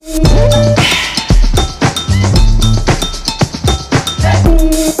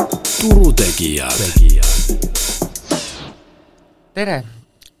Tere!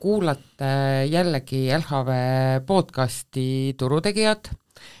 Kuulate jällegi LHV podcasti Turutegijad.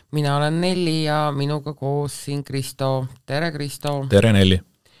 Mina olen Nelli ja minuga koos siin Kristo. Tere, Kristo! Tere, Nelli!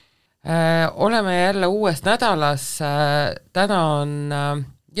 Oleme jälle uues nädalas. Täna on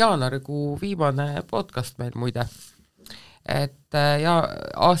jaanuarikuu viimane podcast meil muide. Ja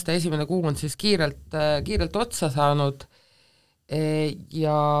aasta esimene kuu on siis kiirelt otsa saanud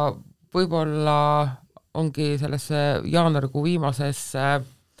ja võib-olla ongi sellesse jaanuarikuu viimasesse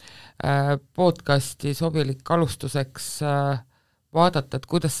podcasti sobilik alustuseks vaadata, et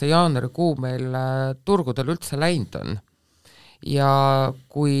kuidas see jaanuarikuu meil turgudel üldse läinud on. Ja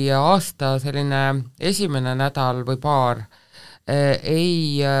kui aasta selline esimene nädal või paar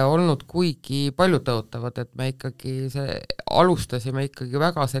ei olnud kuigi paljutõotavad, et me alustasime ikkagi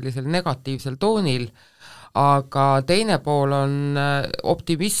väga sellisel negatiivsel toonil, aga teine pool on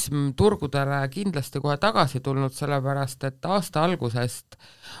optimism turgudele kindlasti kohe tagasi tulnud, sellepärast et aasta algusest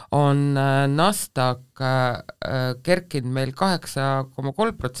on Nasdaq kerkinud meil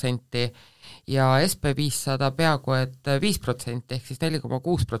 8,3% ja SP500 peaaegu et 5% ehk siis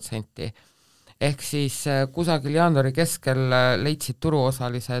 4,6%. Ehk siis kusagil jaanuari keskel leidsid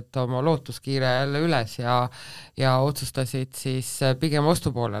turuosalised oma lootuskiire jälle üles ja otsustasid siis pigem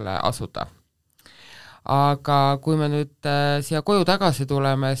ostupoolele asuda. Aga kui me nüüd siia koju tagasi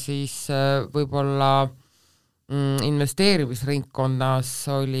tuleme, siis võib-olla investeerimisringkonnas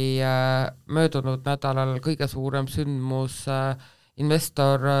oli möödunud nädalal kõige suurem sündmus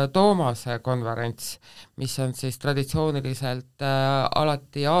investor Toomase konverents, mis on siis traditsiooniliselt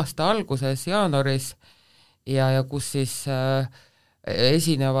alati aasta alguses jaanuaris ja kus siis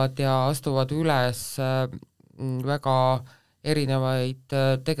esinevad ja astuvad üles väga erinevaid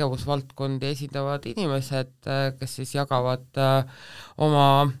tegevusvaldkondi esindavad inimesed, kes siis jagavad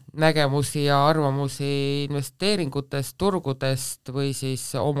oma nägemusi ja arvamusi investeeringutest, turgudest või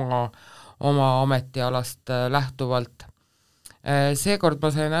siis oma ametialast lähtuvalt. Seekord ma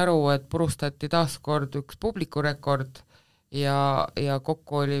sain aru, et purustati taas kord üks publikurekord ja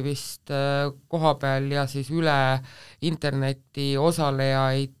kokku oli vist koha peal ja siis üle interneti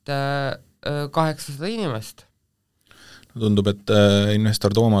osalejaid 800 inimest. Tundub, et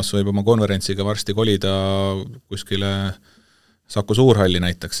investor Toomas võib oma konverentsiga varsti kolida kuskile Saku Suurhalli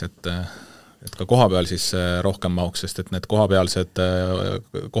näiteks, et ka koha peal siis rohkem mahuks, sest et need kohapealse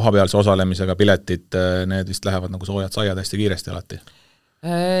osalemisega piletid, need vist lähevad nagu soojad saiad hästi kiiresti alati.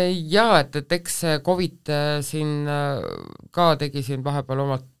 Jaa, et eks COVID siin ka tegi siin vahepeal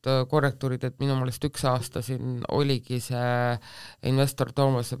omad korrektuurid, et minu meelest üks aasta siin oligi see investor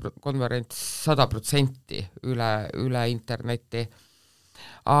Toomase konverents 100% üle interneti.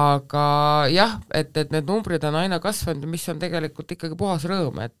 Aga jah, et need numbrid on aina kasvanud, mis on tegelikult ikkagi puhas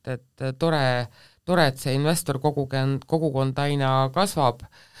rõõm, et tore, et see investor kogukond aina kasvab.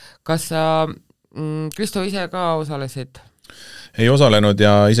 Kas sa, Kristo, ise ka osalesid? Ei osalenud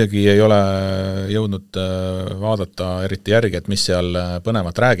ja isegi ei ole jõudnud vaadata eriti järgi, et mis seal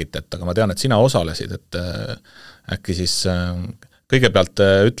põnevat räägite, aga ma tean, et sina osalesid, et äkki siis kõigepealt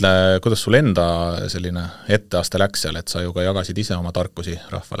ütle, kuidas sul enda selline etteaste läks seal, et sa ju ka jagasid ise oma tarkusi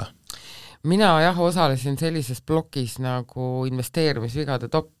rahvale? Mina osalesin sellises blogis nagu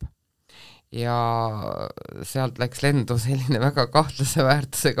investeerimisvigade top ja sealt läks lendu selline väga kahtlase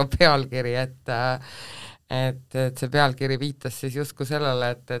väärtusega pealkiri, et see pealkiri viitas siis justkui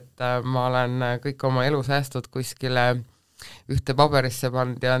sellele, et ma olen kõik oma elusäästud kuskile ühte paberisse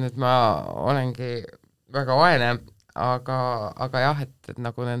pannud ja nüüd ma olengi väga vaene, aga jah, et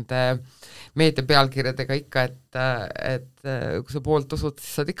nagu nende meedia pealkirjadega ikka, et kui sa poolt usud,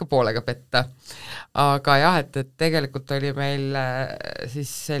 siis saad ikka poolega petta. Aga jah, et tegelikult oli meil siis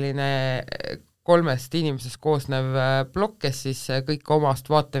selline 3 inimesest koosnev blokk, kes siis kõik omast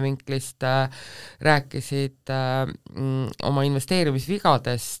vaatevinklist rääkisid oma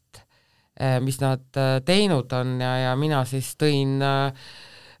investeerimisvigadest, mis nad teinud on ja mina siis tõin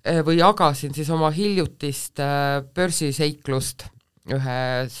või jagasin siis oma hiljutist börsiseiklust ühe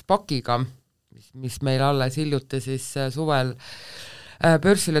SPAC-iga, mis meil alles hiljuti siis suvel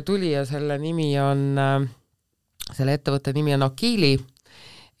börsile tuli ja selle ettevõtte nimi on Akili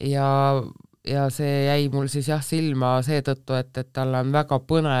ja see jäi mul siis silma seetõttu, et tal on väga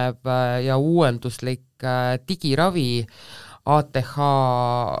põnev ja uuenduslik digiravi ATH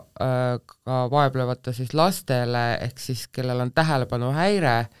ka vaeblevate siis lastele, ehk siis kellel on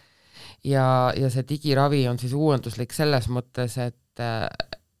tähelepanuhäire ja see digiravi on siis uuenduslik selles mõttes, et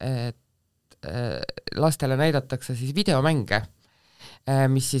lastele näidatakse siis videomänge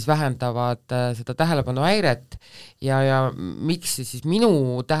mis siis vähendavad seda tähelepanuhäiret ja miks siis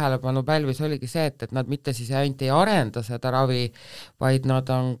minu tähelepanu pälvis oligi see, et nad mitte siis ainult ei arenda seda ravi, vaid nad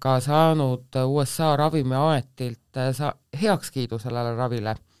on ka saanud USA Ravimiametilt heakskiidu sellele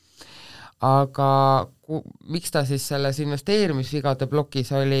ravile. Aga miks ta siis selles investeerimisvigade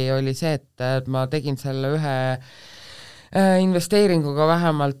plokis oli see, et ma tegin selle ühe investeeringuga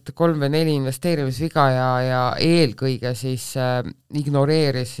vähemalt 3 või 4 investeerimisviga ja eelkõige siis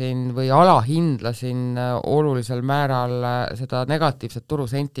ignoreerisin või alahindlasin olulisel määral seda negatiivset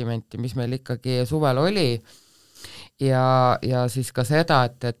turusentimenti, mis meil ikkagi suvel oli ja siis ka seda,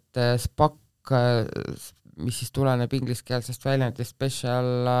 et SPAC, mis siis tuleneb ingliskeelsest väljendist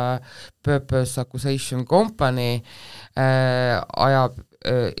Special Purpose Acquisition Company, ajab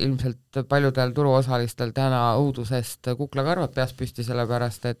ilmselt paljudel turuosalistel täna õudusest kuklakarvad peas püsti,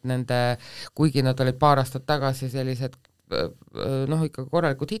 sellepärast et nende, kuigi nad olid paar aastat tagasi sellised ikka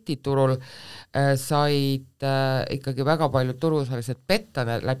korralikud hitid turul, said ikkagi väga paljud turuosalised petta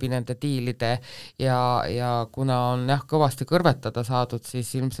läbi nende diilide ja kuna on kõvasti kõrvetada saadud,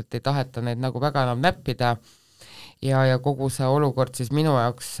 siis ilmselt ei taheta neid nagu väga enam näppida ja kogu see olukord siis minu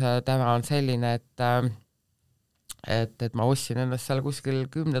jaoks täna on selline, et ma ostsin ennast seal kuskil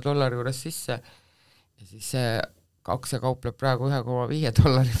 $10 juures sisse ja siis see aktsia kaupleb praegu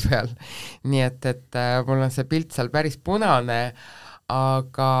 $1.5 peal, nii et mul on see pilt seal päris punane,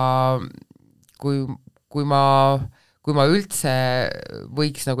 aga kui ma üldse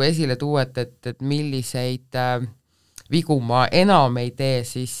võiks nagu esile tuua, et milliseid vigu ma enam ei tee,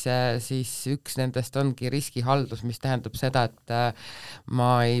 siis üks nendest ongi riskihaldus, mis tähendab seda, et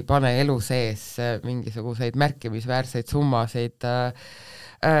ma ei pane elu sees mingisuguseid märkimisväärseid summasid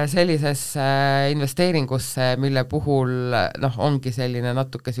sellisesse investeeringusse, mille puhul ongi selline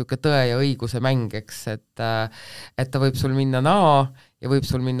natuke siuke tõe ja õiguse mäng, eks, et ta võib sul minna naa ja võib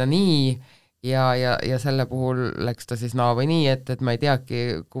sul minna nii ja selle puhul läks ta siis naa või nii, et ma ei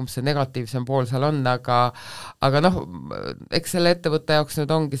teagi, kumb see negatiivsem pool seal on, aga eks selle ettevõtte jaoks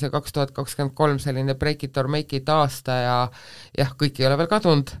nüüd ongi see 2023 selline break it or make it aasta ja kõik ei ole veel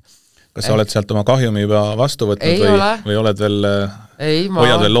kadunud. Kas sa oled sealt oma kahjumi juba vastu võtnud või oled veel,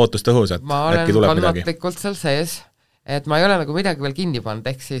 hoiad veel lootust õhus, et äkki tuleb midagi? Ma olen kannatlikult seal sees, et ma ei ole nagu midagi veel kinni pannud,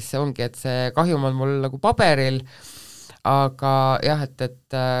 ehk siis ongi, et see kahjum on mul nagu paberil, aga jah, et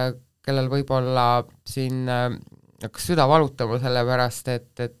kellel võib-olla siin hakkas süda valutama selle pärast,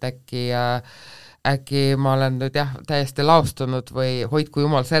 et äkki ma olen nüüd täiesti laostunud või hoidku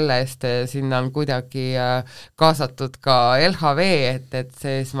jumal selle eest, sinna on kuidagi kaasatud ka LHV, et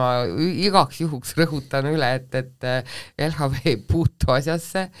sees ma igaks juhuks rõhutan üle, et LHV ei puutu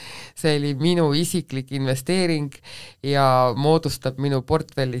asjasse, see oli minu isiklik investeering ja moodustab minu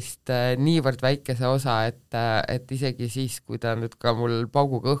portfellist niivõrd väikese osa, et isegi siis, kui ta nüüd ka mul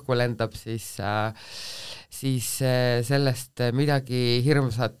pauguga õhku lendab, siis sellest midagi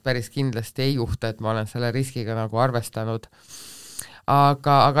hirmsat päris kindlasti ei juhtu, et ma olen selle riskiga nagu arvestanud.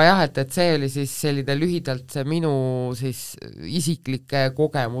 Aga jah, et see oli siis selline lühidalt see minu siis isiklike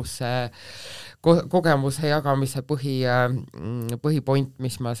kogemuse jagamise põhipoint,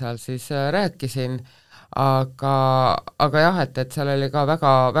 mis ma seal siis rääkisin, aga jah, et seal oli ka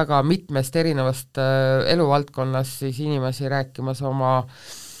väga, väga mitmest erinevast eluvaldkonnast siis inimesi rääkimas oma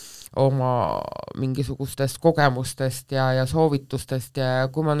mingisugustest kogemustest ja soovitustest ja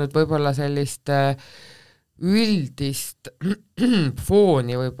kui ma nüüd võib-olla sellist üldist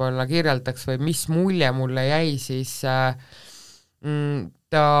fooni võib-olla kirjeldaks või mis mulje mulle jäi, siis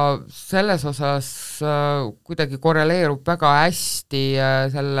ta selles osas kuidagi korreleerub väga hästi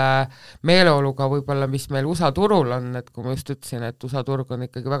selle meeleoluga võib-olla, mis meil USA turul on, et kui ma just ütlesin, et USA turg on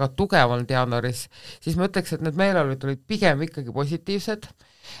ikkagi väga tugev olnud jaanuaris, siis ma ütleks, et need meeleolud olid pigem ikkagi positiivsed,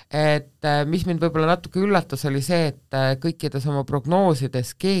 et mis mind võib-olla natuke üllatas, oli see, et kõikides oma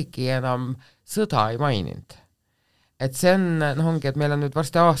prognoosides keegi enam sõda ei maininud. Et see on, ongi, et meil on nüüd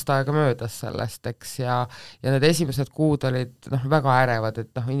varsti aasta aega möödas sellest, eks, ja need esimesed kuud olid väga ärevad,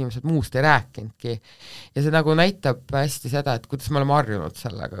 et inimesed muust ei rääkinudki. Ja see nagu näitab hästi seda, et kuidas me oleme harjunud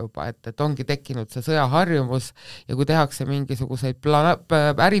sellega juba, et ongi tekkinud see sõjaharjumus ja kui tehakse mingisuguseid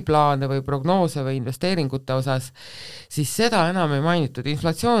äriplaane või prognoose või investeeringute osas, siis seda enam ei mainitud,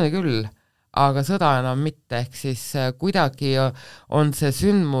 inflatsiooni küll, aga sõda enam mitte, ehk siis kuidagi on see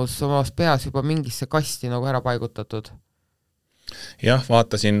sündmus omas peas juba mingisse kasti nagu ära paigutatud. Jah,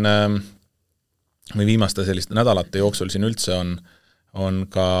 vaatasin või viimaste selliste nädalate jooksul siin üldse on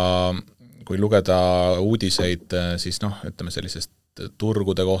ka, kui lugeda uudiseid, siis ütleme sellisest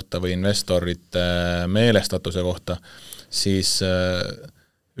turgude kohta või investorite meelestatuse kohta, siis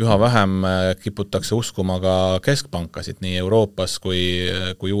üha vähem kiputakse uskuma ka keskpankasid nii Euroopas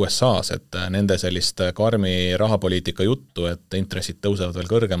kui USAs, et nende sellist karmi rahapoliitika juttu, et intressid tõusevad veel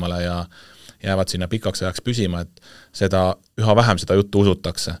kõrgemale ja jäävad sinna pikaks ajaks püsima, et üha vähem seda juttu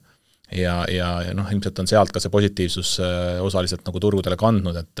usutakse. Ja ilmselt on sealt ka see positiivsus osaliselt nagu turgudele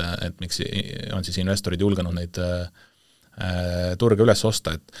kandnud, et miks on siis investorid julgenud neid turge üles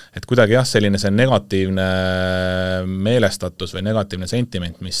osta, et kuidagi jah, selline see negatiivne meelestatus või negatiivne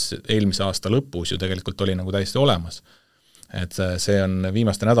sentiment, mis eelmise aasta lõpus ju tegelikult oli nagu täiesti olemas. Et see on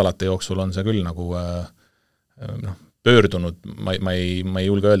viimaste nädalate jooksul on see küll nagu pöördunud, ma ei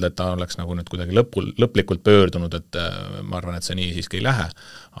julge öelda, et ta oleks nagu nüüd kuidagi lõplikult pöördunud, et ma arvan, et see nii siiski ei lähe,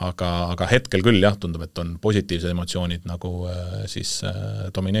 aga hetkel küll jah, tundub, et on positiivsed emotsioonid nagu siis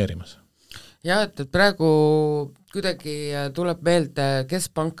domineerimas. Jah, et praegu kuidagi tuleb meelde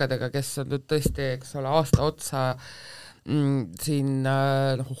keskpankadega, kes on nüüd tõesti, eks ole, aasta otsa siin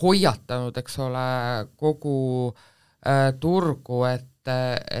hoiatanud, eks ole, kogu turgu,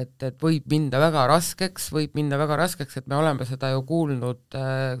 et võib minna väga raskeks, et me oleme seda ju kuulnud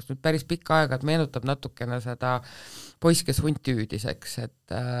nüüd päris pikka aega, et meenutab natukene seda poiss, kes hunti hüüdis, eks,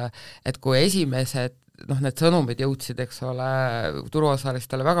 et kui esimesed need sõnumid jõudsid, eks ole,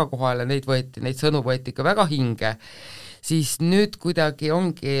 turuosalistele väga kohale, neid sõnu võeti ikka väga hinge, siis nüüd kuidagi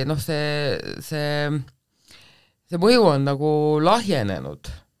ongi, see mõju on nagu lahjenenud.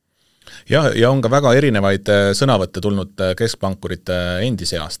 Ja on ka väga erinevaid sõnavõtte tulnud keskpankurite endi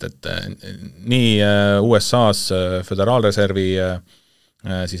seast, et nii USA's Föderaalreservi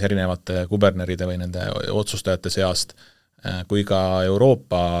siis erinevate kuberneride või nende otsustajate seast, kui ka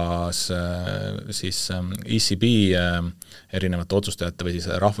Euroopas siis ECB erinevate otsustajate või siis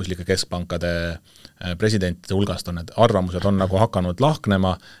rahvuslike keskpankade presidentide hulgast on need arvamused on nagu hakanud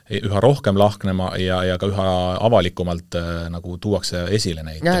lahknema, üha rohkem lahknema ja ka üha avalikumalt nagu tuuakse esile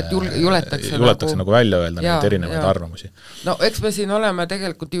neid. Ja, et juletakse nagu välja öelda neid erinevaid arvamusi. No eks me siin oleme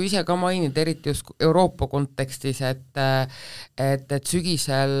tegelikult ju ise ka maininud, eriti just Euroopa kontekstis, et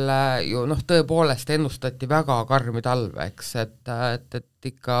sügisel ju tõepoolest ennustati väga karmi talve, eks, et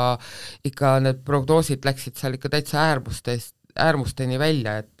ikka need prognoosid läksid seal ikka täitsa äärmusteni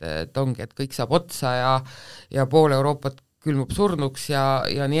välja, et ongi, et kõik saab otsa ja pool Euroopat külmub surnuks ja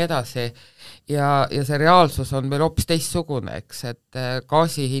nii edasi. Ja see reaalsus on meil hoopis teistsugune, eks, et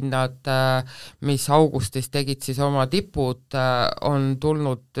gaasihinnad, mis augustis tegid siis oma tipud, on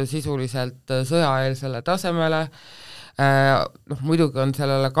tulnud sisuliselt sõjaeelsele tasemele. Muidugi on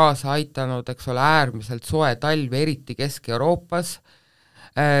sellele kaasa aitanud, eks ole, äärmiselt soe talv, eriti Kesk-Euroopas,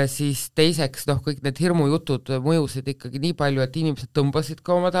 siis teiseks kõik need hirmujutud mõjusid ikkagi nii palju, et inimesed tõmbasid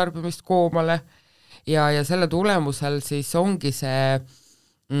ka oma tarbimist koomale ja selle tulemusel siis ongi see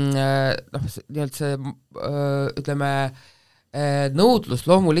nii-öelda see ütleme nõudlus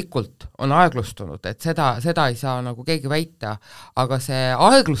loomulikult on aeglustunud, et seda ei saa nagu keegi väita, aga see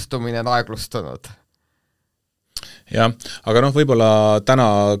aeglustumine on aeglustunud. Jah, aga võib-olla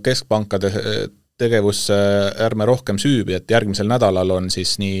täna keskpankade tegevus ärme rohkem süübi, et järgmisel nädalal on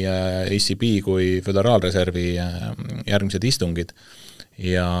siis nii ECB kui Föderaalreservi järgmised istungid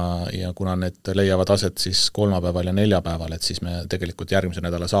ja kuna need leiavad aset siis kolmapäeval ja neljapäeval, et siis me tegelikult järgmise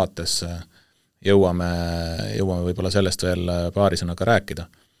nädala saates jõuame võib-olla sellest veel paari sõnaga rääkida.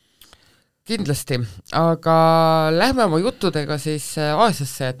 Kindlasti, aga lähme oma juttudega siis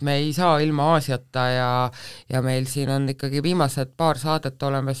Aasiasse, et me ei saa ilma Aasiata ja meil siin on ikkagi viimased paar saadet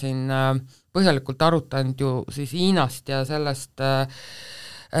oleme siin põhjalikult arutanud ju siis Hiinast ja sellest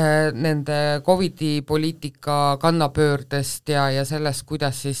nende Covidi poliitika kannapöördest ja sellest,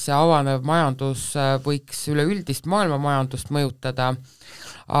 kuidas siis see avanev majandus võiks üleüldist maailmamajandust mõjutada,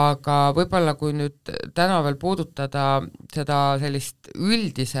 aga võib-olla kui nüüd täna veel puudutada seda sellist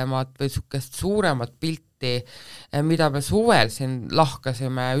üldisemat või niisugust suuremat pilti, mida me suvel siin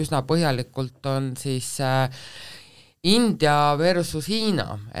lahkasime üsna põhjalikult, on siis India versus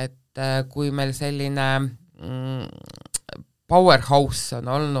Hiina, et kui meil selline powerhouse on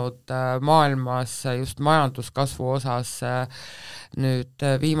olnud maailmas just majanduskasvu osas nüüd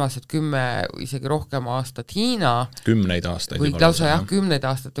viimased 10, isegi rohkem aastat Hiina. 10 aastaid. Või lausa jah, 10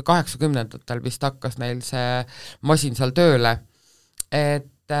 aastat, 80-ndatel vist hakkas neil see masin seal tööle.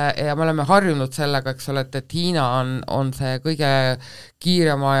 Ja me oleme harjunud sellega, eks ole, et Hiina on see kõige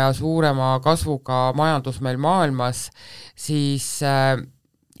kiirema ja suurema kasvuga majandus meil maailmas, siis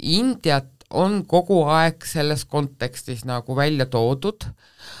Indiat on kogu aeg selles kontekstis nagu välja toodud,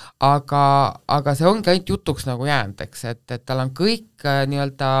 aga see ongi ainult jutuks nagu jäänud, eks, et tal on kõik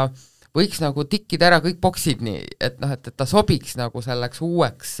nii-öelda, võiks nagu tikkida ära kõik boksid nii, et ta sobiks nagu selleks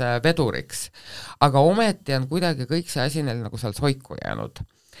uueks veduriks, aga ometi on kuidagi kõik see asi neil nagu seal soiku jäänud.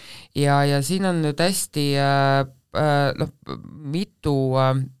 ja siin on nüüd hästi mitu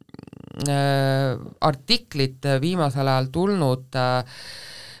artiklit viimasel ajal tulnud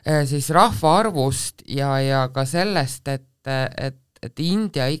siis rahvaarvust ja ka sellest, et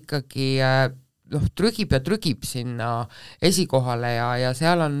India ikkagi trügib sinna esikohale ja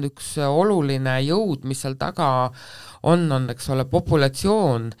seal on üks oluline jõud, mis seal taga on, eks ole,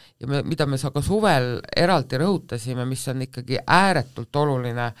 populatsioon ja mida me ka suvel eraldi rõhutasime, mis on ikkagi ääretult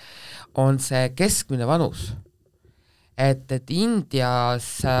oluline, on see keskmine vanus. Et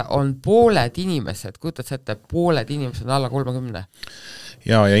Indias on pooled inimesed, kujutad sa ette, pooled inimesed on alla 30.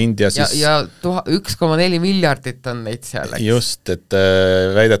 Ja India siis... Ja 1,4 miljardit on neid seal, eks? Just, et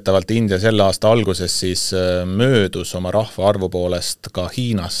väidetavalt India selle aasta alguses siis möödus oma rahvaarvu poolest ka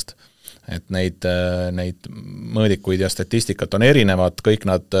Hiinast. Et neid mõõdikuid ja statistikat on erinevad, kõik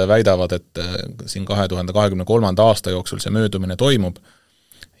nad väidavad, et siin 2023. aasta jooksul see möödumine toimub,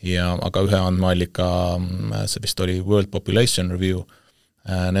 aga ühe andmeallika, see vist oli World Population Review,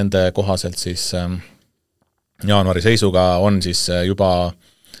 nende kohaselt siis jaanuari seisuga on siis juba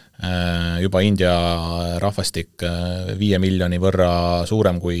India rahvastik 5 miljoni võrra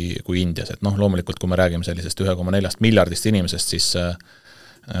suurem kui Indias, et loomulikult kui me räägime sellisest 1,4 miljardist inimesest, siis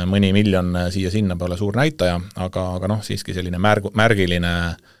mõni miljon siia-sinna pole suur näitaja, aga siiski selline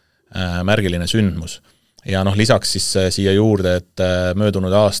märgiline sündmus. Ja lisaks siis siia juurde, et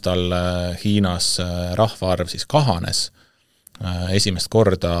möödunud aastal Hiinas rahvaarv siis kahanes esimest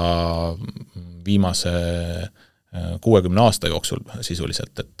korda viimase 60 aasta jooksul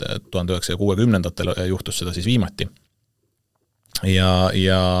sisuliselt, et 1960-ndatel juhtus seda siis viimati. Ja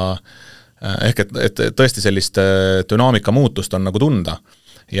ehk et tõesti sellist dünaamika muutust on nagu tunda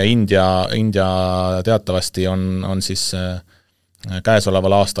ja India teatavasti on siis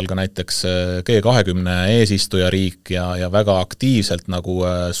käesoleval aastal ka näiteks G20 eesistujariik ja väga aktiivselt nagu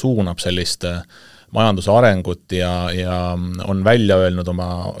suunab sellist majanduse arengut ja on välja öelnud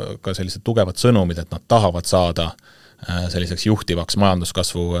oma ka sellised tugevad sõnumid, et nad tahavad saada selliseks juhtivaks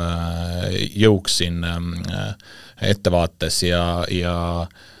majanduskasvu jõuks siin ettevaates ja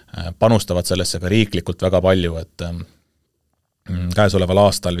panustavad sellesse ka riiklikult väga palju, et käesoleval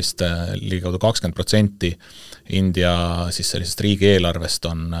aastal vist ligikaudu 20% India siis sellisest riigieelarvest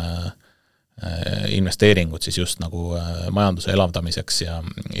on investeeringud siis just nagu majanduse elavdamiseks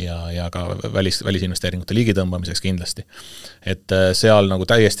ja ka välisinvesteeringute ligitõmbamiseks kindlasti. Et seal nagu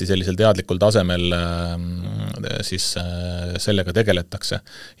täiesti sellisel teadlikul tasemel siis sellega tegeletakse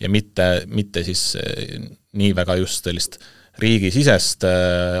ja mitte siis nii väga just sellist riigisisest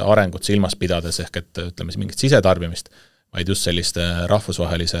arengut silmas pidades ehk et ütleme mingit sisetarbimist, vaid just sellist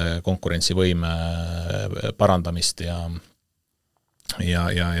rahvusvahelise konkurentsivõime parandamist ja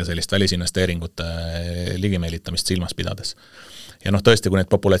sellist välisinvesteeringute ligimeelitamist silmas pidades. Ja tõesti, kui need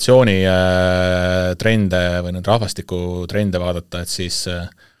populatsiooni trende või need rahvastiku trende vaadata, et siis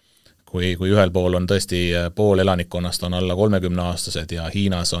kui ühel pool on tõesti pool elanikkonnast on alla 30-aastased ja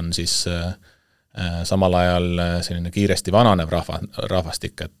Hiinas on siis samal ajal selline kiiresti vananev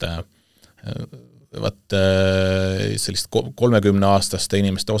rahvastik, et sellist 30-aastaste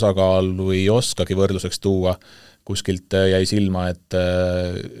inimeste osakaalu ei oskagi võrdluseks tuua, kuskilt jäi silma, et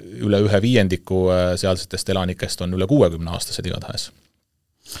üle 1/5 sealsetest elanikest on üle 60-aastased igatahes.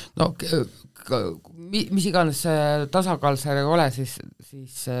 No mis iganes see tasakaal seal ei ole,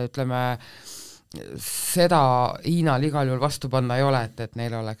 siis ütleme, seda Hiinal igal juhul vastu panna ei ole, et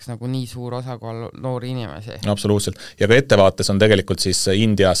neil oleks nagu nii suur osakaal noori inimesi. Absoluutselt. Ja ka ettevaates on tegelikult siis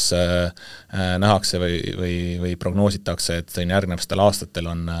Indias nähakse või prognoositakse, et järgnevatel aastatel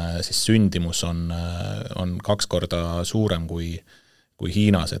on siis sündimus on 2 korda suurem kui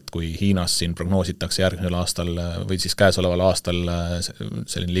Hiinas, et kui Hiinas siin prognoositakse järgmisel aastal või siis käesoleval aastal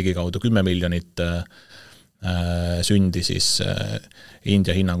selline ligikaudu 10 miljonit sündi, siis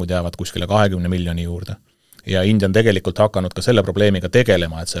India hinnangud jäävad kuskile 20 miljoni juurde. Ja India on tegelikult hakanud ka selle probleemiga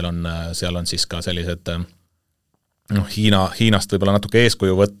tegelema, et seal on siis ka sellised Hiinast võib-olla natuke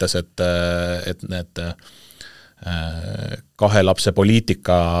eeskuju võttes, et need 2 lapse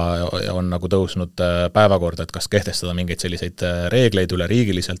poliitika on nagu tõusnud päevakorda, et kas kehtestada mingeid selliseid reegleid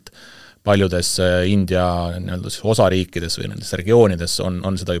üleriigiliselt. Paljudes India osariikides või nendes regioonides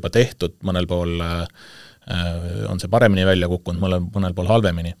on seda juba tehtud, mõnel pool on see paremini välja kukkunud, mõnel pool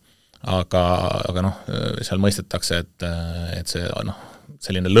halvemini. Aga seal mõistetakse, et see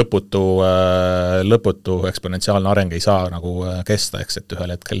selline lõputu eksponentsiaalne areng ei saa nagu kesta, eks, et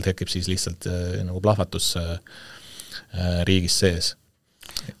ühel hetkel tekib siis lihtsalt nagu plahvatus riigis sees.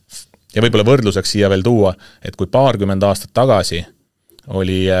 Ja võib-olla võrdluseks siia veel tuua, et kui 20 aastat tagasi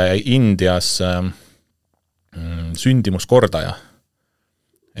oli Indias sündimuskordaja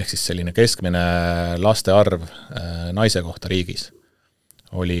ehk siis selline keskmine laste arv naise kohta riigis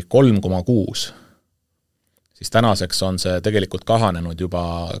oli 3,6, siis tänaseks on see tegelikult kahanenud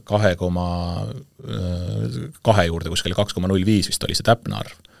juba 2,2 juurde, kuskil 2,05 vist oli see täpne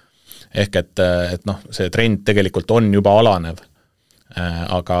arv. Ehk et noh, see trend tegelikult on juba alanev,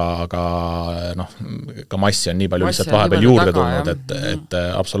 aga noh, ka massi on nii palju lihtsalt vahepeal juurde tulnud, et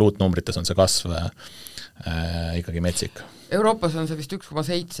absoluutnumbrites on see kasv ikkagi metsik. Euroopas on see vist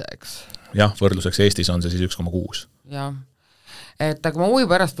 1,7, eks? Jah, võrdluseks Eestis on see siis 1,6. Jah. Et aga ma huvi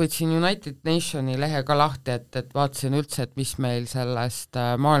pärast võtsin United Nationi lehe ka lahti, et vaatasin üldse, et mis meil sellest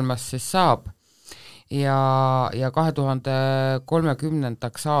maailmast siis saab ja 2030.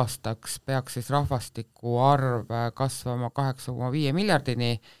 aastaks peaks siis rahvastiku arv kasvama 8,5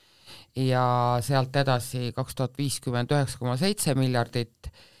 miljardini ja sealt edasi 2050 9,7 miljardit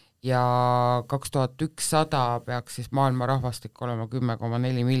ja 2100 peaks siis maailma rahvastik olema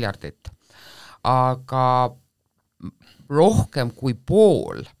 10,4 miljardit. Aga rohkem kui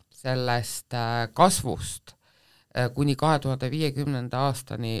pool sellest kasvust kuni 2050.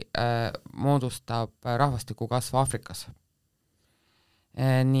 aastani moodustab rahvastiku kasv Aafrikas.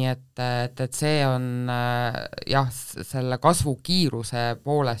 Nii et see on jah, selle kasvu kiiruse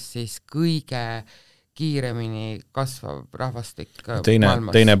poolest siis kõige kiiremini kasvav rahvastik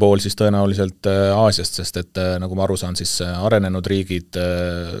maailmas. Teine pool siis tõenäoliselt Aasiast, sest et nagu ma aru saan, siis arenenud riigid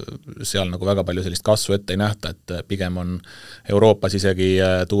seal nagu väga palju sellist kasvu ette ei nähta, et pigem on Euroopas isegi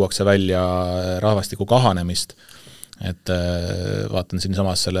tuuakse välja rahvastiku kahanemist, et vaatan siin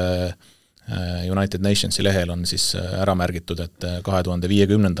samas selle United Nationsi lehel on siis ära märgitud, et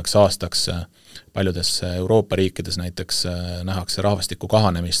 2050. aastaks paljudes Euroopa riikides näiteks nähakse rahvastiku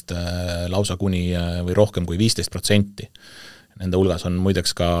kahanemist lausa kuni või rohkem kui 15%. Nende hulgas on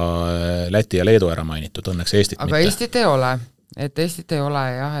muideks ka Läti ja Leedu ära mainitud, õnneks Eestit aga mitte. Aga Eestit ei ole, Eestit ei ole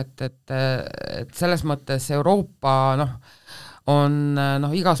jah, et selles mõttes Euroopa on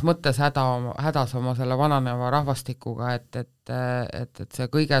igas mõttes hädas oma selle vananeva rahvastikuga, et see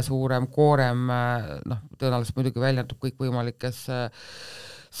kõige suurem koorem tõenäoliselt muidugi väljendub kõikvõimalikes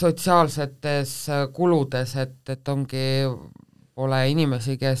sotsiaalsetes kuludes, et ongi pole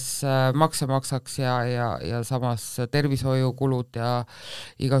inimesi, kes makse maksaks ja samas tervishoiukulud ja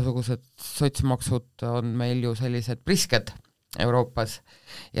igasugused sotsmaksud on meil ju sellised prisked Euroopas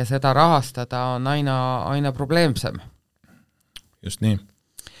ja seda rahastada on aina probleemsem. Just nii.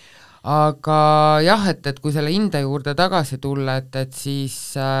 Aga jah, et kui selle hinde juurde tagasi tulla, et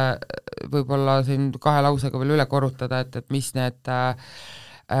siis võib-olla siin 2 lausega veel üle korrutada, et mis need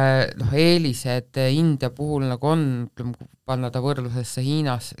eelised India puhul nagu on, panna ta võrdlusesse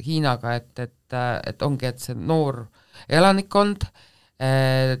Hiinaga, et ongi, et see noor elanikkond,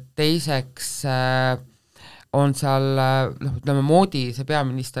 teiseks on seal, ütleme Modi, see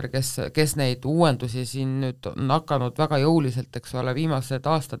peaminister, kes neid uuendusi siin nüüd on hakanud väga jõuliselt, eks ole, viimased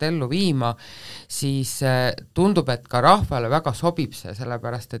aastad ellu viima, siis tundub, et ka rahvale väga sobib see,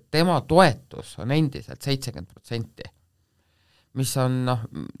 sellepärast et tema toetus on endiselt 70%, mis on,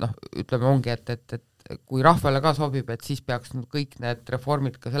 ütleme ongi, et kui rahvale ka sobib, et siis peaks kõik need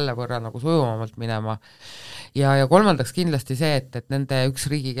reformid ka selle võrra nagu sujuvamalt minema. Ja kolmandaks kindlasti see, et nende üks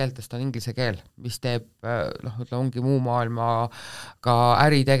riigikeeltest on inglise keel, mis teeb, ongi muu maailma ka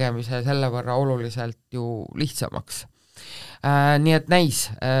äri tegemise selle võrra oluliselt ju lihtsamaks. Nii et näis,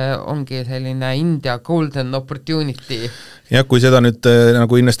 ongi selline India golden opportunity. Ja kui seda nüüd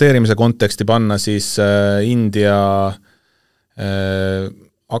nagu investeerimise konteksti panna, siis India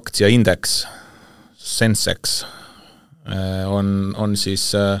aktsiaindeks Sensex on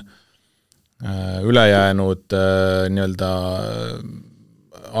siis ülejäänud nii-öelda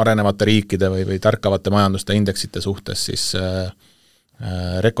arenevate riikide või tärkavate majanduste indeksite suhtes siis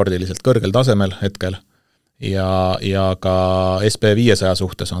rekordiliselt kõrgel tasemel hetkel ja ka SP500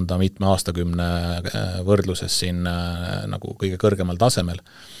 suhtes on ta mitme aastakümne võrdluses siin nagu kõige kõrgemal tasemel.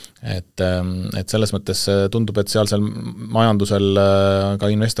 Et selles mõttes tundub, et sealsel majandusel ka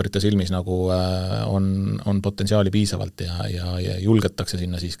investorite silmis nagu on potentsiaali piisavalt ja julgetakse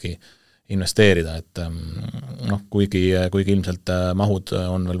sinna siiski investeerida, et kuigi ilmselt mahud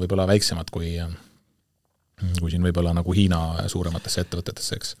on veel võib-olla väiksemad kui siin võib-olla nagu Hiina suurematesse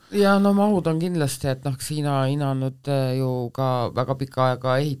ettevõtetesse, eks. Ja mahud on kindlasti, et Hiina on nüüd ju ka väga pikka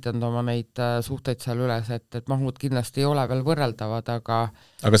aega ehitanud oma neid suhteid seal üles, et mahud kindlasti ei ole veel võrreldavad,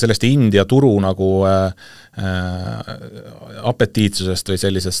 aga sellest India turu nagu apetiitsusest või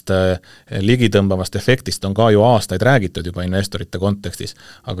sellisest ligitõmbavast efektist on ka ju aastaid räägitud juba investorite kontekstis,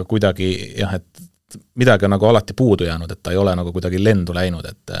 aga kuidagi jah, et midagi on nagu alati puudu jäänud, et ta ei ole nagu kuidagi lendu läinud,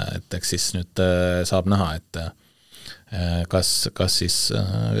 et eks siis nüüd saab näha, kas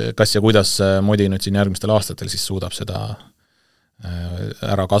ja kuidas Modi nüüd siin järgmistel aastatel siis suudab seda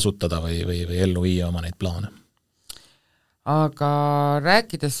ära kasutada või ellu viia oma neid plaane. Aga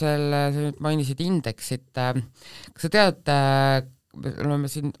rääkides veel, sa nüüd mainisid indeksit, kas sa tead, me oleme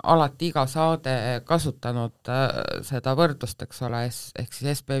siin alati iga saade kasutanud seda võrdlust, eks ole, ehk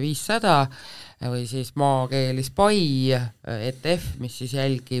siis SP500 või siis maakeeli SPY ETF, mis siis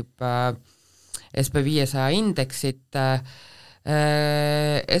jälgib SP500 indeksit.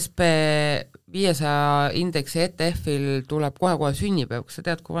 SP500 indeksi ETF-il tuleb kohe sünnipäev, kas sa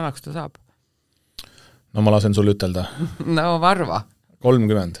tead, kui vanaks ta saab? No ma lasen sul ütelda. No varva.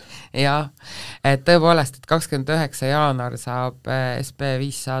 30. Jah, et tõepoolest, et 29. jaanuar saab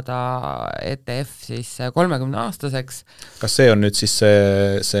SP500 ETF siis 30-aastaseks. Kas see on nüüd siis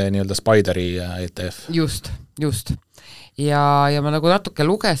see nii-öelda Spideri ETF? Just. Ja ma nagu natuke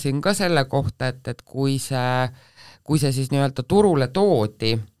lugesin ka selle kohta, et kui see siis nii-öelda turule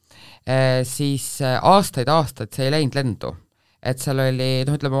toodi, siis aastaid see ei läinud lendu. Et seal oli,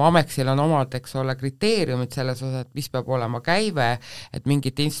 ütleme, Amexil on omad, eks ole, kriteeriumid selles osas, et mis peab olema käive, et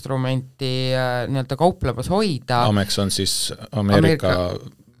mingit instrumenti nii-öelda kauplemas hoida. Amex on siis Ameerika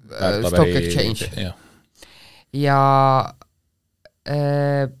Stock Exchange. Ja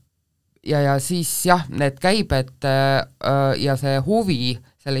siis jah, need käibed ja see huvi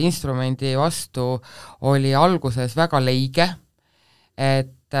selle instrumendi vastu oli alguses väga leige,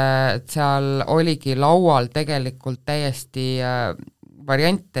 et seal oligi laual tegelikult täiesti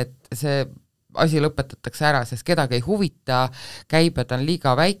variant, et see asi lõpetatakse ära, sest kedagi ei huvita, käibed on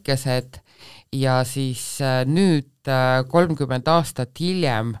liiga väikesed ja siis nüüd 30 aastat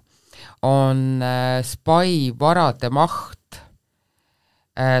hiljem on SPY varade maht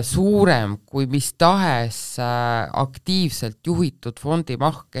suurem kui mis tahes aktiivselt juhitud fondi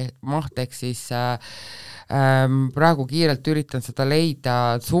maht, ehk siis praegu kiirelt üritan seda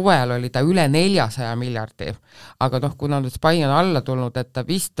leida, suvel oli ta üle 400 miljardi, aga kuna nüüd SPY on alla tulnud, et ta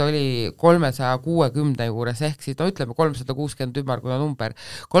vist oli 360 juures, ehk siis ütleme 360 ümmargune number,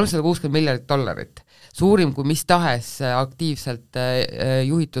 360 miljardit dollarit, suurim kui mis tahes aktiivselt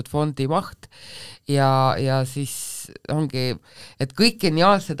juhitud fondi maht ja siis ongi, et kõik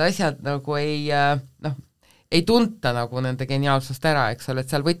geniaalsed asjad nagu ei tunta nagu nende geniaalsust ära, eks ole, et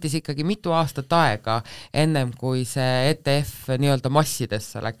seal võttis ikkagi mitu aastat aega ennem kui see ETF nii-öelda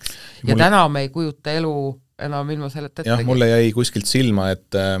massidesse läks. Ja täna me ei kujuta elu enam ilma selleta ettegi. Jah, mulle jäi kuskilt silma,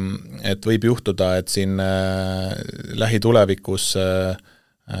 et võib juhtuda, et siin lähitulevikus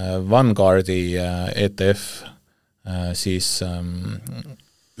Vanguardi ETF siis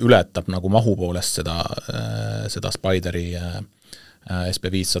ületab nagu mahu poolest seda Spideri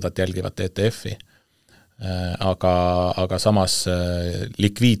SP500 jälgivat ETF-i. Aga samas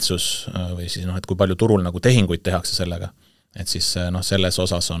likviidsus või siis et kui palju turul nagu tehinguid tehakse sellega, et siis selles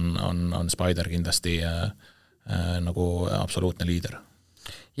osas on Spider kindlasti nagu absoluutne liider.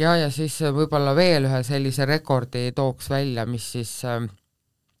 Ja siis võib-olla veel ühe sellise rekordi tooks välja, mis siis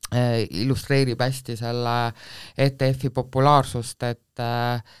illustreerib hästi selle ETF-i populaarsust, et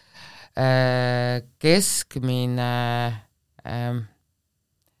keskmine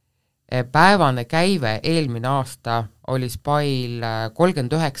päevane käive eelmine aasta oli SPY-l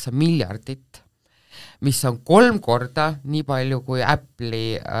 39 miljardit, mis on 3 korda nii palju kui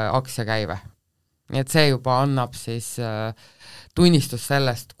Apple'i aktsiakäive. Nii et see juba annab siis tunnistus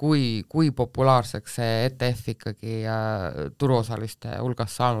sellest, kui populaarseks see ETF ikkagi turuosaliste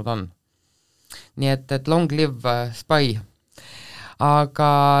hulgas saanud on. Nii et long live SPY.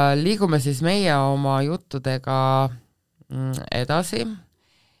 Aga liigume siis meie oma juttudega edasi.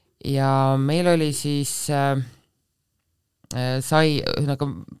 Ja meil oli siis sai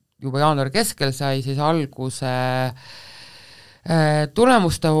juba jaanuari keskel sai siis alguse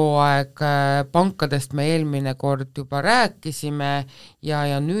tulemuste hooaeg, pankadest me eelmine kord juba rääkisime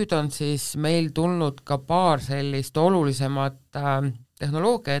ja nüüd on siis meil tulnud ka paar sellist olulisemat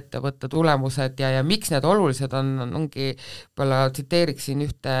tehnoloogiaettevõtte tulemused ja miks need olulised ongi, võib-olla tsiteeriksin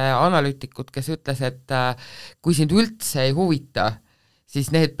ühte analüütikut, kes ütles, et kui sind üldse ei huvita, siis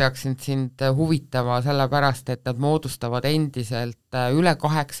need peaksid sind huvitama sellepärast, et nad moodustavad endiselt üle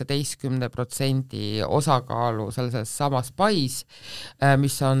 18% osakaalu selles samas SPY-s,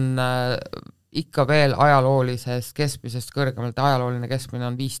 mis on ikka veel ajaloolisest keskmisest kõrgemalt, ajalooline keskmine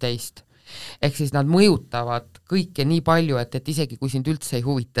on 15. Ehk siis nad mõjutavad kõike nii palju, et isegi kui sind üldse ei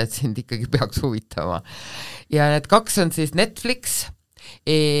huvita, et sind ikkagi peaks huvitama. Ja need 2 on siis Netflix,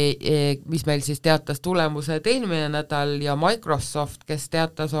 mis meil siis teatas tulemused eelmine nädal ja Microsoft, kes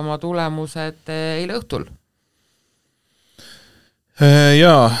teatas oma tulemused eile õhtul.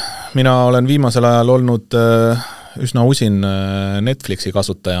 Jaa, mina olen viimasel ajal olnud üsna usin Netflixi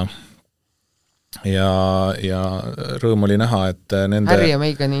kasutaja ja rõõm oli näha, et nende Harry ja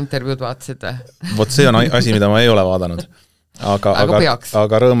Megani intervjuud vaatasid või? Vot see on asi, mida ma ei ole vaadanud.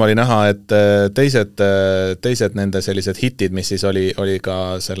 Aga rõõm oli näha, et teised nende sellised hitid, mis siis oli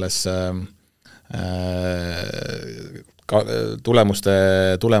ka selles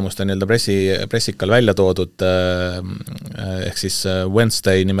tulemuste nii-öelda pressikal välja toodud ehk siis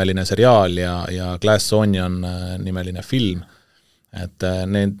Wednesday nimeline seriaal ja Glass Onion nimeline film. Et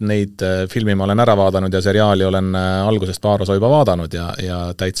neid filmi ma olen ära vaadanud ja seriaali olen algusest paar osa juba vaadanud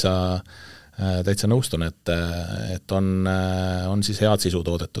ja täitsa nõustun, et on siis head sisu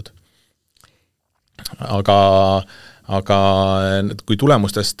toodetud. Aga kui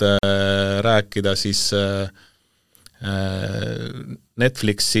tulemustest rääkida, siis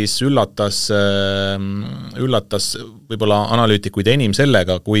Netflix siis üllatas võib-olla analüütikuid enim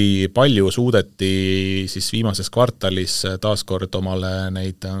sellega, kui palju suudeti siis viimases kvartalis taaskord omale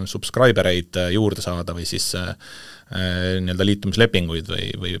neid subscribereid juurde saada või siis nii-öelda liitumislepinguid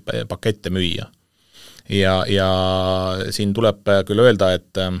või pakette müüa. Ja siin tuleb küll öelda,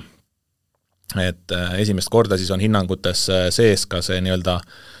 et esimest korda siis on hinnangutes sees ka see nii-öelda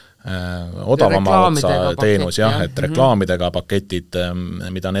odavama otsa teenus, et reklaamidega paketid,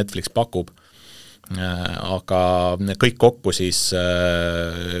 mida Netflix pakub, aga kõik kokku siis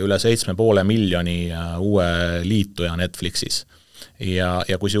üle 7,5 miljoni uue liituja Netflixis. Ja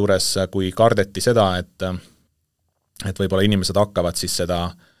kusjuures, kui kardeti seda, et võib-olla inimesed hakkavad siis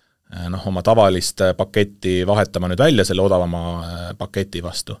seda oma tavalist paketti vahetama nüüd välja selle odavama paketi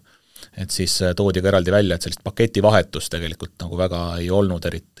vastu, et siis toodi ka eraldi välja, et sellist paketivahetust tegelikult nagu väga ei olnud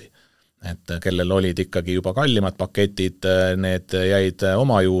eriti. Et kellel olid ikkagi juba kallimad paketid, need jäid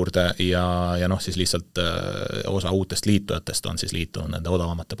oma juurde ja siis lihtsalt osa uutest liitujatest on siis liitunud nende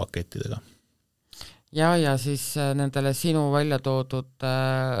odavamate pakettidega. Ja siis nendele sinu välja toodud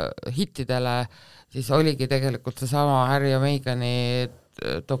hittidele siis oligi tegelikult seesama Harry ja Megani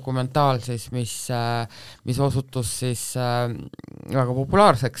dokumentaal siis, mis osutus siis väga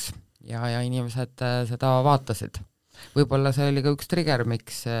populaarseks ja inimesed seda vaatasid. Võib-olla see oli ka üks trigger,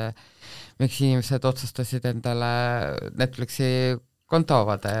 miks inimesed otsustasid endale Netflixi konto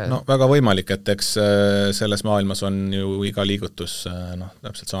avada. No väga võimalik, et eks selles maailmas on ju iga liigutus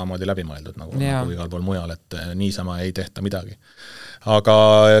täpselt samamoodi läbimõeldud nagu igal pool mujal, et niisama ei tehta midagi. Aga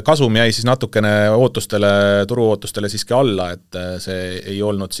kasum jäi siis natukene turuootustele siiski alla, et see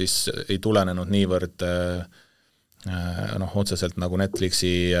ei tulenenud niivõrd otseselt nagu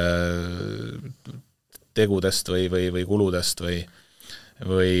Netflixi tegudest või kuludest või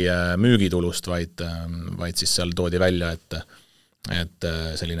müügitulust, vaid siis seal toodi välja, et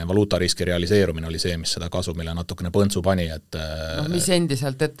selline valuutariski realiseerumine oli see, mis seda kasumile natukene põntsu pani, et mis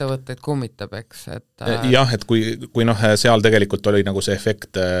endiselt ettevõtteid kummitab, eks? Jah, et kui seal tegelikult oli nagu see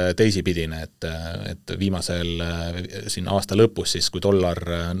efekt teisipidine, et viimasel siin aasta lõpus, siis kui dollar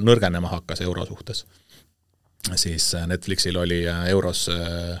nõrgenema hakkas euro suhtes, siis Netflixil oli euros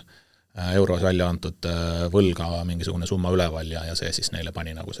välja antud võlga mingisugune summa üleval ja see siis neile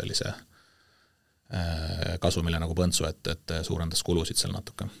pani nagu sellise kasumile nagu põntsu, et suurendas kulusid seal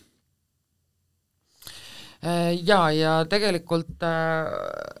natuke. Ja tegelikult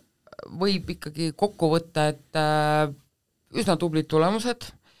võib ikkagi kokku võtta, et üsna tublid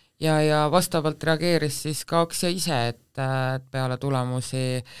tulemused ja vastavalt reageeris siis ka aktsia ise, et peale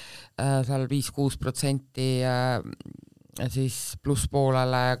tulemusi seal 5-6% siis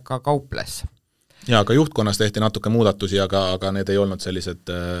plusspoolele ka kauples. Ja aga juhtkonnas tehti natuke muudatusi, aga need ei olnud sellised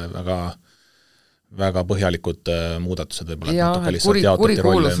väga põhjalikud muudatused võib-olla. Ja,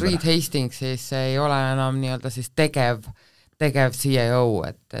 kurikuulus Reed Hastings siis ei ole enam nii-öelda siis tegev CEO,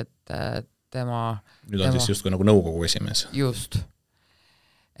 et tema nüüd on siis justkui nagu nõukogu esimees. Just.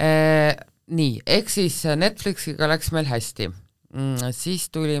 Nii, ehk siis Netflixiga läks meil hästi. Siis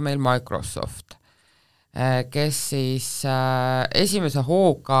tuli meil Microsoft, kes siis esimese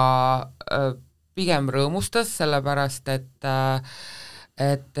hooga pigem rõõmustas, sellepärast et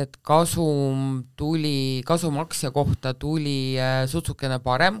kasum aktsia kohta tuli sutsukene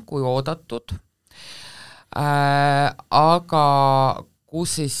parem kui oodatud, aga kus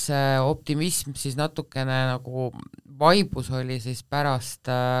siis optimism siis natukene nagu vaibus oli siis pärast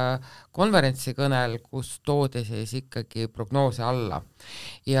konverentsikõnel, kus toodi siis ikkagi prognoose alla.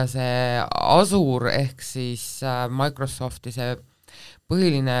 Ja see Azure ehk siis Microsofti see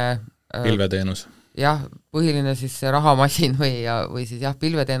põhiline jah, põhiline siis see rahamasin või siis jah,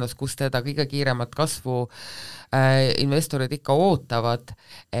 pilveteenus, kus teda kõige kiiremat kasvu investorid ikka ootavad,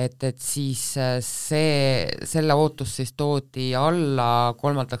 et siis selle ootus siis toodi alla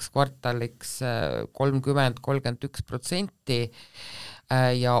kolmandaks kvartaliks 30-31%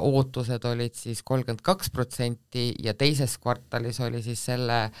 ja ootused olid siis 32% ja teises kvartalis oli siis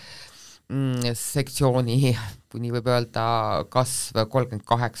selle sektsiooni, kui nii võib öelda, kasv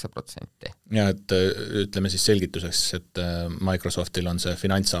 38%. Ja et ütleme siis selgituseks, et Microsoftil on see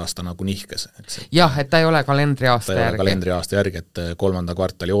finantsaasta nagu nihkes. Jah, et ta ei ole kalendriaasta järgi. Ta ei ole kalendriaasta järgi, et kolmanda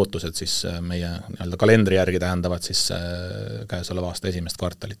kvartali ootused siis meie nii-öelda kalendri järgi tähendavad siis käesoleva aasta esimest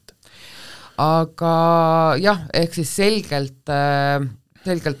kvartalit. Aga jah, ehk siis selgelt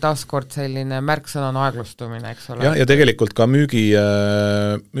taaskord selline märksõna on aeglustumine, eks ole. Ja tegelikult ka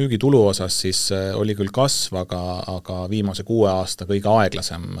müügitulu osas siis oli küll kasv, aga viimase 6 aasta kõige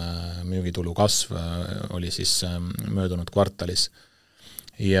aeglasem müügitulu kasv oli siis möödunud kvartalis.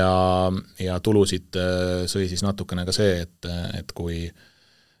 Ja tulusid sõi siis natukene ka see, et kui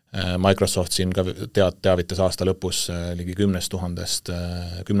Microsoft siin ka teavitas aasta lõpus ligi 10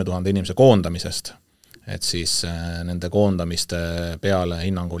 000 inimese koondamisest, et siis nende koondamiste peale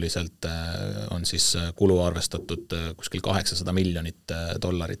hinnanguliselt on siis kulu arvestatud kuskil $800 miljonit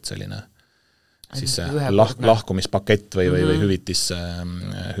selline siis lahkumispakett või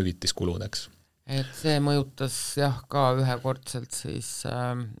hüvitiskulud, eks. Et see mõjutas jah ka ühekordselt siis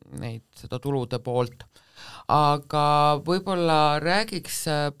seda tulude poolt. Aga võib-olla räägiks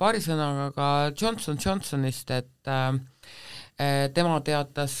paari sõnaga ka Johnson Johnsonist, et tema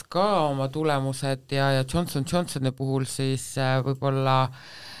teatas ka oma tulemused ja Johnson Johnsoni puhul siis võib-olla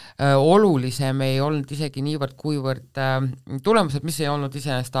olulisem ei olnud isegi niivõrd kuivõrd tulemused, mis ei olnud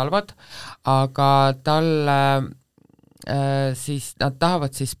iseenesest halvad, aga siis nad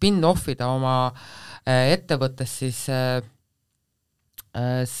tahavad siis spin-offida oma ettevõttes siis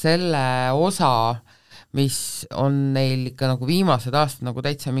selle osa, mis on neil ikka nagu viimased aastad nagu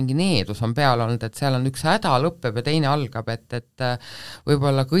täitsa mingi needus on peal olnud, et seal on üks häda lõpeb ja teine algab, et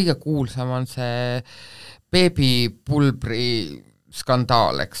võib-olla kõige kuulsam on see beebipulbri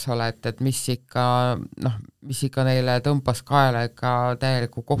skandaal, eks ole, et mis ikka neile tõmbas kaela ikka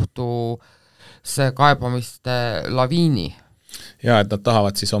täieliku kohtusse kaebamiste laviini. Ja, et nad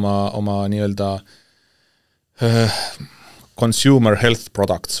tahavad siis oma nii-öelda consumer health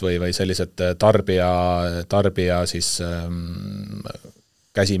products või sellised tarbija siis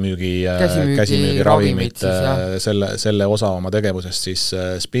käsimüügi ravimid, selle osa oma tegevusest siis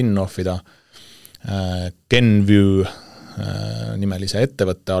spin-offida Kenvue nimelise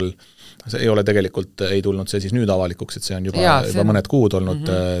ettevõtte all. See ei ole tegelikult, ei tulnud see siis nüüd avalikuks, et see on juba mõned kuud olnud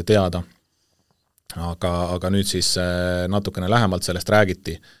teada. Aga nüüd siis natukene lähemalt sellest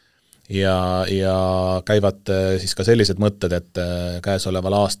räägiti. Ja käivad siis ka sellised mõtted, et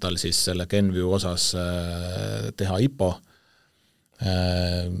käesoleval aastal siis selle Kenvue osas teha IPO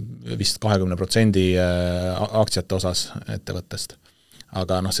vist 20% aktsiate osas ettevõttest.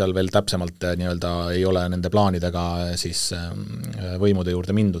 Aga seal veel täpsemalt nii-öelda ei ole nende plaanidega siis võimude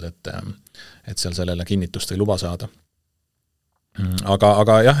juurde mindud, et seal sellele kinnitust ei luba saada.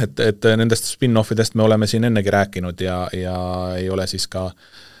 Aga jah, et nendest spin-offidest me oleme siin ennegi rääkinud ja ei ole siis ka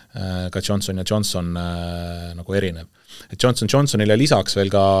Johnson & Johnson nagu erinev. Et Johnson & Johnsonile lisaks veel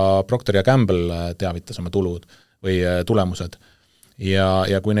ka Procter & Gamble teavitas oma tulud või tulemused.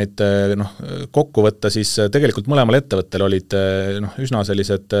 Ja kui neid kokku võtta, siis tegelikult mõlemal ettevõttel olid üsna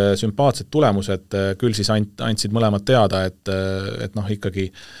sellised sümpaatsed tulemused, küll siis andsid mõlemad teada, et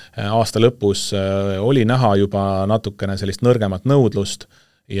ikkagi aasta lõpus oli näha juba natukene sellist nõrgemat nõudlust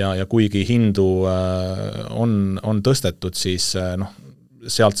ja kuigi hindu on tõstetud, siis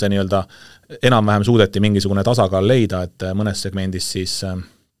sealt see nii-öelda enam-vähem suudeti mingisugune tasakaal leida, et mõnes segmendis siis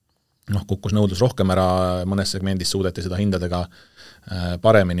kukkus nõudlus rohkem ära, mõnes segmendis suudeti seda hindadega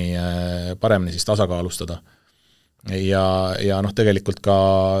paremini siis tasakaalustada. Ja tegelikult ka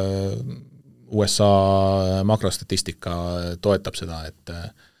USA makrostatistika toetab seda,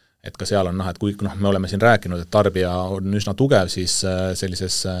 et ka seal on et kui me oleme siin rääkinud, et tarbija on üsna tugev, siis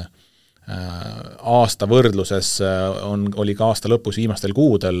sellises aasta võrdluses oli ka aasta lõpus viimastel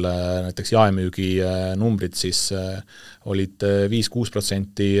kuudel, näiteks jaemüügi numbrid siis olid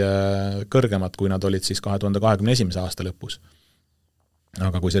 5-6% kõrgemad, kui nad olid siis 2021. aasta lõpus.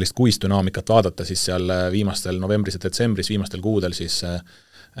 Aga kui sellist kuist dünaamikat vaadata, siis seal viimastel novembris ja detsembris viimastel kuudel siis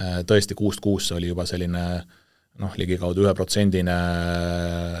tõesti kuust oli juba selline ligikaudu 1%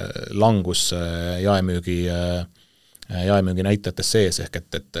 langus jaemüügi näitajates sees, ehk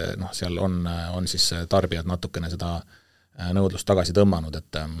et seal on siis tarbijad natukene seda nõudlust tagasi tõmmanud,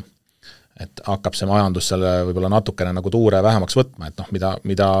 et hakkab see majandus selle võib-olla natukene nagu tuure vähemaks võtma, et noh,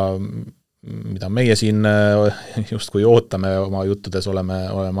 mida meie siin justkui ootame, oma juttudes oleme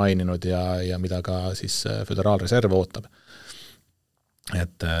maininud ja mida ka siis Föderaalreserv ootab.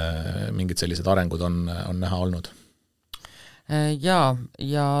 Et mingid sellised arengud on näha olnud. Ja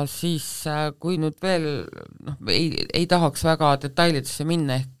siis kui nüüd veel ei tahaks väga detailidesse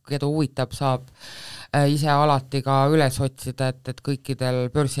minna, ehk keda huvitab, saab ise alati ka üles otsida, et kõikidel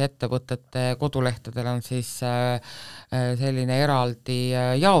börsiettevõtete kodulehtedel on siis selline eraldi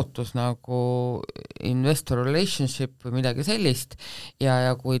jaotus nagu investor relationship või midagi sellist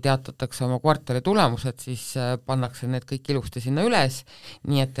ja kui teatatakse oma kvartali tulemused, siis pannakse need kõik ilusti sinna üles,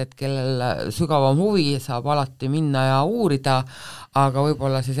 nii et kellel sügavam huvi saab alati minna ja uurida, aga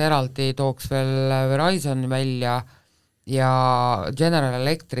võib-olla siis eraldi tooks veel Verizoni välja ja General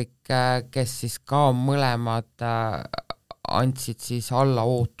Electric, kes siis ka mõlemad andsid siis alla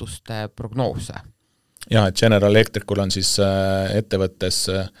ootuste prognoose. Jah, et General Electricul on siis ettevõttes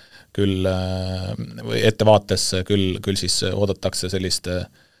küll, või ettevaates küll siis oodatakse sellist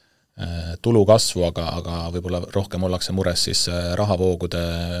tulu kasvu, aga võib-olla rohkem ollakse mures siis rahavoogude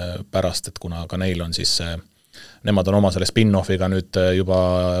pärast, et kuna ka neil on siis nemad on oma selle spin-offiga nüüd juba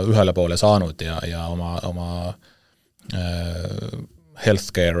ühele poole saanud ja oma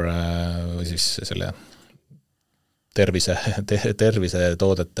healthcare või siis selle tervise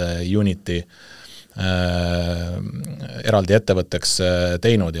toodete unity eraldi ettevõtteks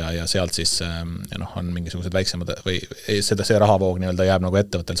teinud ja sealt siis on mingisugused väiksemad või see rahavoog nii-öelda jääb nagu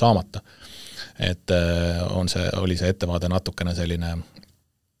ettevõttel saamata. Et oli see ettevaade natukene selline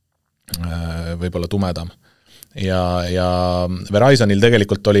võib-olla tumedam. Ja Verizonil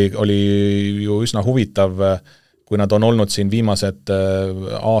tegelikult oli ju üsna huvitav, kui nad on olnud siin viimased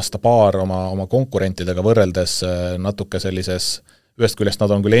aasta-paar oma konkurentidega võrreldes natuke sellises, ühest küljest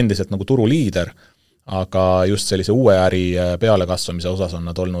nad on küll endiselt nagu turuliider, aga just sellise uue äri pealekasvamise osas on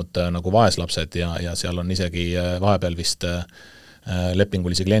nad olnud nagu vaeslapsed ja seal on isegi vahepeal vist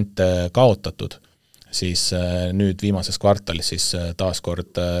lepingulisi kliente kaotatud, siis nüüd viimases kvartalis siis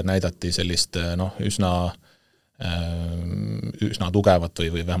taaskord näidati sellist üsna tugevat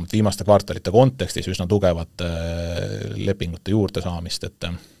või vähemalt viimaste kvartalite kontekstis üsna tugevat lepingute juurde saamist, et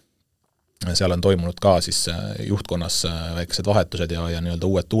seal on toimunud ka siis juhtkonnas väikesed vahetused ja nii-öelda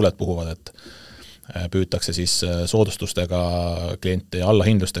uued tuuled puhuvad, et püütakse siis soodustustega kliente ja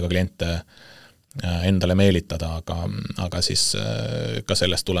allahindlustega kliente endale meelitada, aga siis ka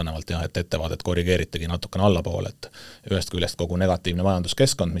sellest tulenevalt jah, et ettevaadet korrigeeritigi natukene allapoole, et ühest küljest kogu negatiivne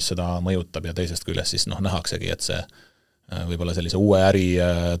majanduskeskkond, mis seda mõjutab ja teisest küljest siis nähaksegi, et see võib-olla sellise uue äri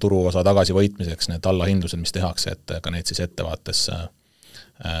turuosa tagasi võitmiseks need allahindlused, mis tehakse, et ka need siis ettevaates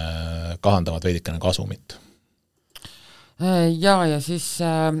kahandavad veidikene kasumit. Ja siis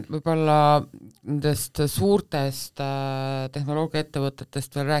võib-olla nendest suurtest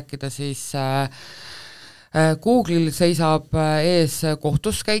tehnoloogiaettevõtetest veel rääkida, siis Google'il seisab ees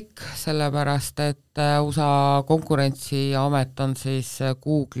kohtuskäik, sellepärast et USA konkurentsiamet on siis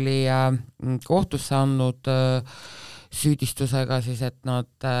Google'i kohtusse andnud süüdistusega siis, et nad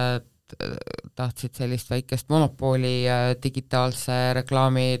tahtsid sellist väikest monopooli digitaalse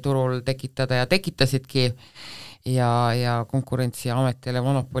reklaami turul tekitada ja tekitasidki, ja konkurentsiametile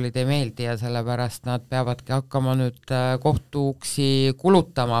monopolid ei meeldi ja sellepärast nad peavadki hakkama nüüd kohtuuksi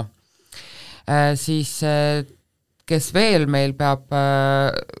kulutama. Siis kes veel meil peab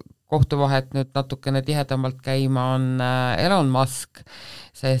kohtuvahet nüüd natukene tihedamalt käima, on Elon Musk,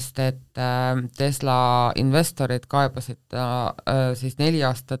 sest et Tesla investorid kaebasid siis 4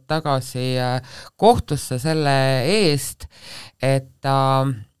 aastat tagasi kohtusse selle eest, et ta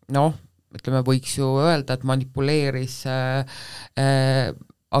ütleme, võiks ju öelda, et manipuleeris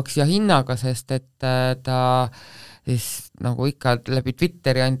aktsia hinnaga, sest et ta siis nagu ikka läbi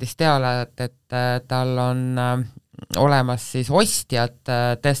Twitteri andis teale, et tal on olemas siis ostjad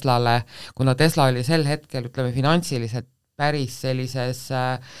Teslale, kuna Tesla oli sel hetkel, ütleme, finantsiliselt päris sellises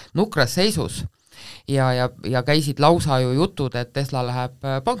nukras seisus ja käisid lausa ju jutud, et Tesla läheb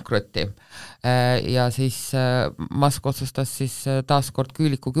pankrotti. Ja siis Musk otsustas siis taaskord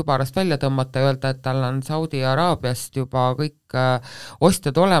küüliku kübarast välja tõmmata ja öelda, et tal on Saudi Araabiast juba kõik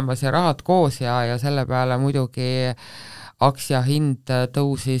ostjad olemas ja rahad koos ja selle peale muidugi aktsia hind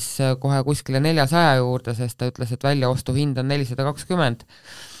tõusis kohe kuskile 400 juurde, sest ta ütles, et väljaostu hind on 420.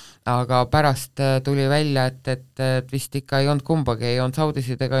 Aga pärast tuli välja, et vist ikka ei olnud kumbagi, ei olnud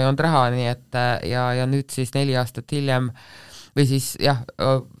saudisid ega ei olnud raha, nii et ja nüüd siis 4 aastat hiljem või siis jah,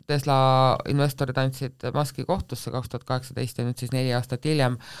 Tesla investorid andsid Muski kohtusse 2018 ja nüüd siis 4 aastat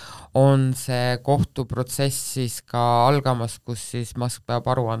hiljem on see kohtuprotsess siis ka algamas, kus siis Musk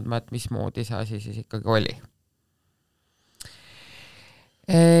peab aru andma, et mismoodi see asi siis ikkagi oli.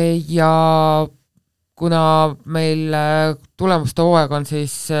 Ja kuna meil tulemuste hooaeg on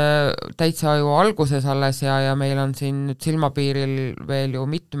siis täitsa ju alguses alles ja meil on siin nüüd silmapiiril veel ju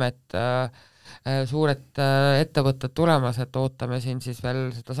mitmed suured ettevõtted tulemas, et ootame siin siis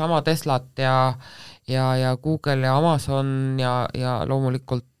veel seda sama Teslat ja Google ja Amazon ja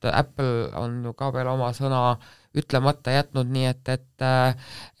loomulikult Apple on ju ka veel oma sõna ütlemata jätnud, nii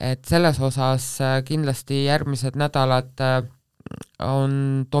et selles osas kindlasti järgmised nädalad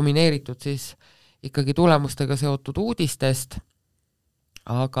on domineeritud siis ikkagi tulemustega seotud uudistest,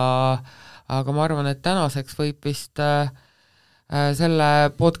 aga ma arvan, et tänaseks võib vist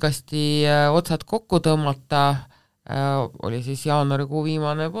selle podcasti otsad kokku tõmmata, oli siis jaanuarikuu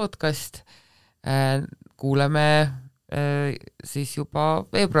viimane podcast, kuuleme siis juba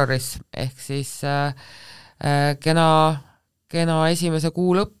veebruaris, ehk siis kena esimese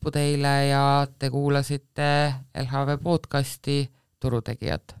kuu lõppu teile ja te kuulasite LHV podcasti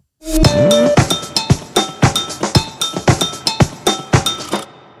Turutegijad.